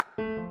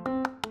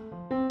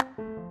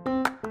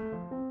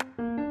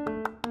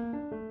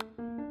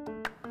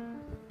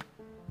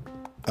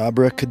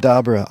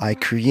Abracadabra, I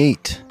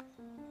create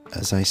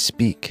as I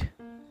speak.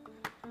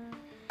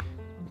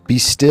 Be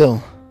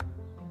still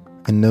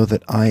and know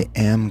that I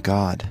am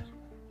God.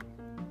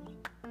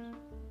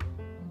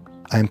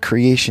 I am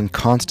creation,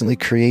 constantly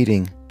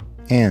creating,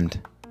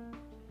 and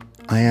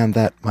I am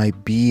that my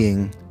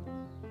being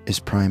is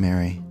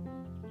primary.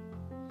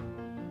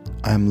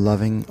 I am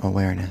loving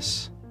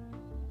awareness.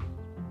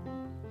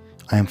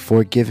 I am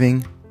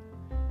forgiving,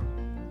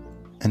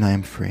 and I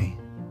am free.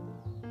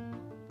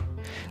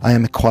 I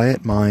am a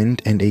quiet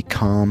mind and a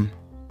calm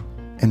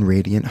and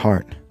radiant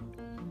heart.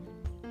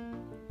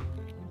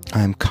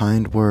 I am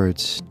kind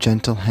words,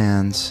 gentle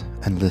hands,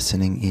 and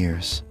listening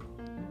ears.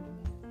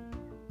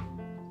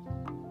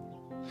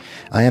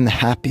 I am the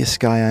happiest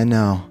guy I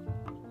know,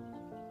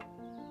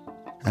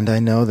 and I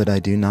know that I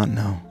do not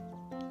know.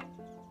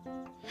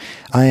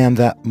 I am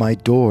that my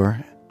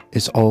door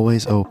is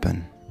always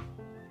open,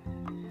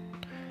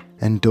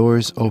 and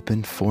doors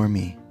open for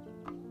me.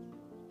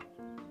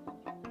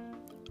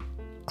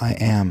 I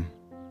am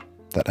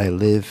that I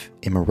live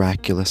a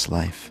miraculous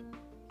life.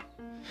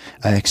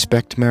 I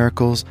expect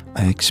miracles,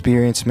 I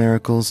experience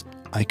miracles,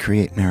 I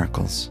create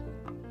miracles.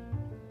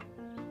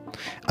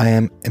 I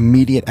am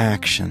immediate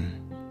action,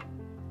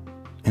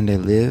 and I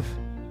live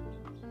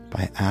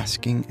by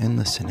asking and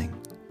listening.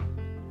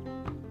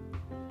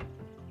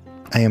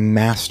 I am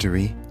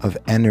mastery of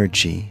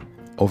energy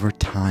over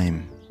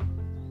time.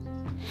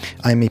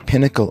 I am a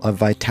pinnacle of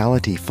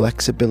vitality,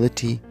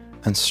 flexibility,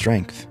 and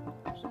strength.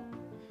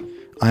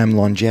 I am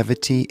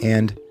longevity,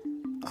 and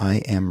I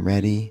am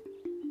ready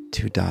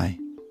to die.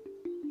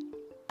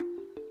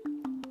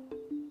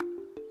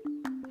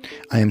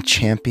 I am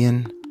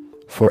champion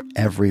for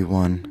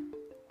everyone,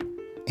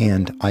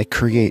 and I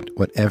create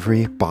what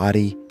every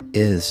body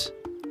is.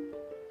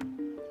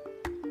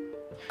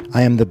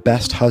 I am the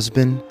best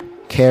husband,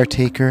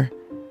 caretaker,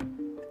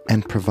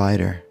 and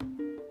provider.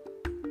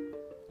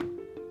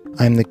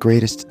 I am the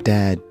greatest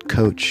dad,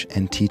 coach,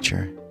 and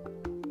teacher.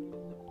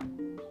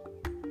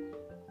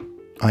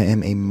 I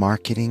am a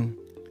marketing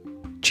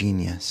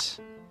genius.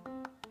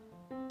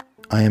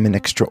 I am an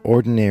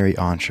extraordinary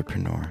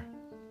entrepreneur.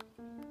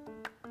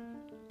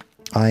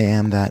 I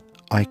am that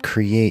I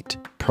create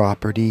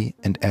property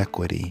and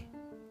equity.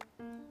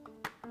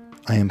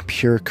 I am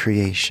pure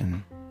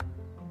creation.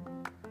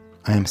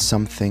 I am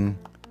something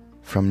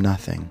from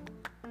nothing.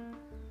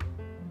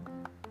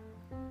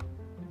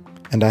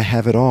 And I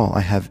have it all.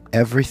 I have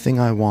everything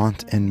I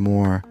want and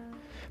more.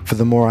 For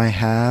the more I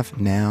have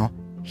now,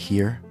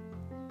 here,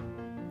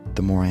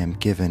 the more I am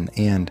given,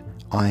 and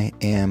I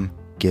am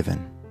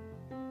given.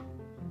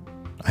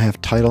 I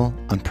have title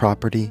on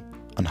property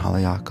on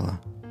Haleakala.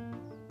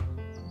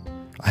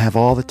 I have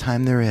all the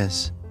time there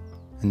is,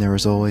 and there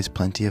is always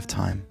plenty of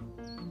time.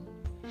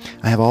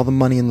 I have all the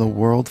money in the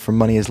world, for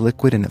money is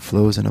liquid and it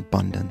flows in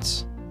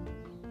abundance.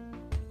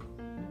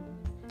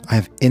 I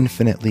have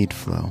infinite lead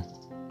flow.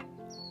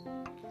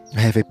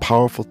 I have a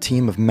powerful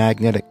team of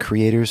magnetic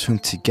creators whom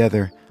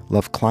together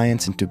love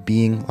clients into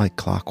being like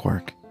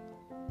clockwork.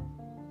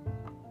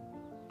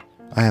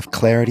 I have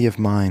clarity of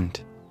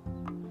mind,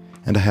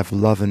 and I have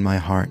love in my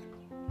heart.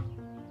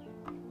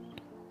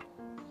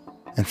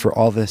 And for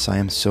all this, I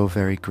am so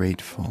very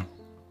grateful.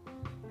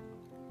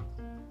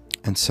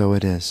 And so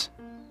it is.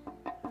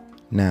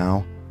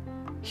 Now,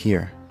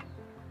 here,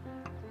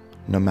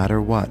 no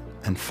matter what,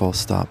 and full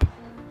stop.